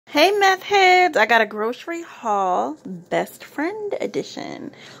Hey meth heads, I got a grocery haul, best friend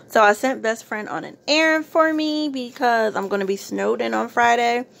edition. So I sent best friend on an errand for me because I'm going to be snowed in on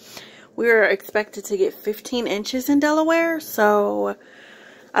Friday. We were expected to get 15 inches in Delaware, so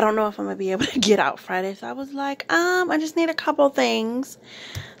I don't know if I'm going to be able to get out Friday. So I was like, I just need a couple things.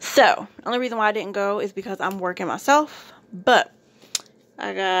 So, only reason why I didn't go is because I'm working myself, but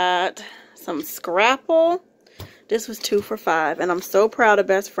I got some Scrapple. This was 2 for $5, and I'm so proud of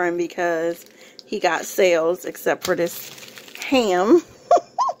best friend because he got sales except for this ham.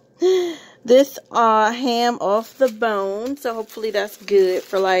 This ham off the bone, so hopefully that's good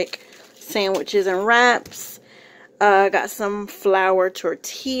for like sandwiches and wraps. Got some flour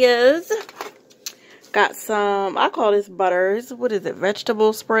tortillas. Got some, I call this butters. What is it?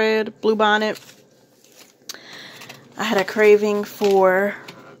 Vegetable spread, Bluebonnet. I had a craving for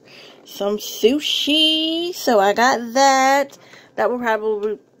some sushi, so I got that. That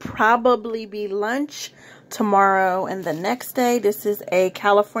will probably be lunch tomorrow and the next day. This is a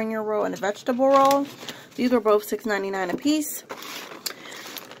California roll and a vegetable roll. These were both $6.99 a piece.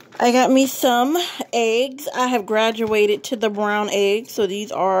 I got me some eggs. I have graduated to the brown eggs, so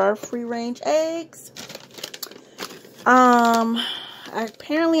these are free-range eggs.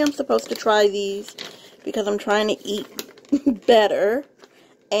 Apparently I'm supposed to try these because I'm trying to eat better.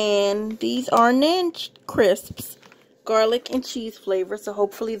 And these are Nan crisps, garlic and cheese flavor, so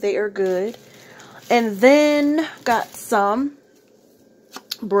hopefully they are good. And then got some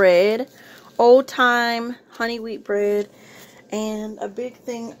bread, old time honey wheat bread, and a big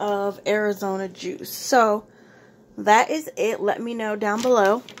thing of Arizona juice. So that is it. Let me know down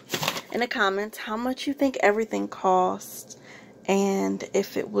below in the comments how much you think everything cost and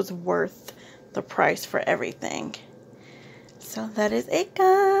if it was worth the price for everything. So that is it,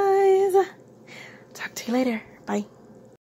 guys. Talk to you later. Bye.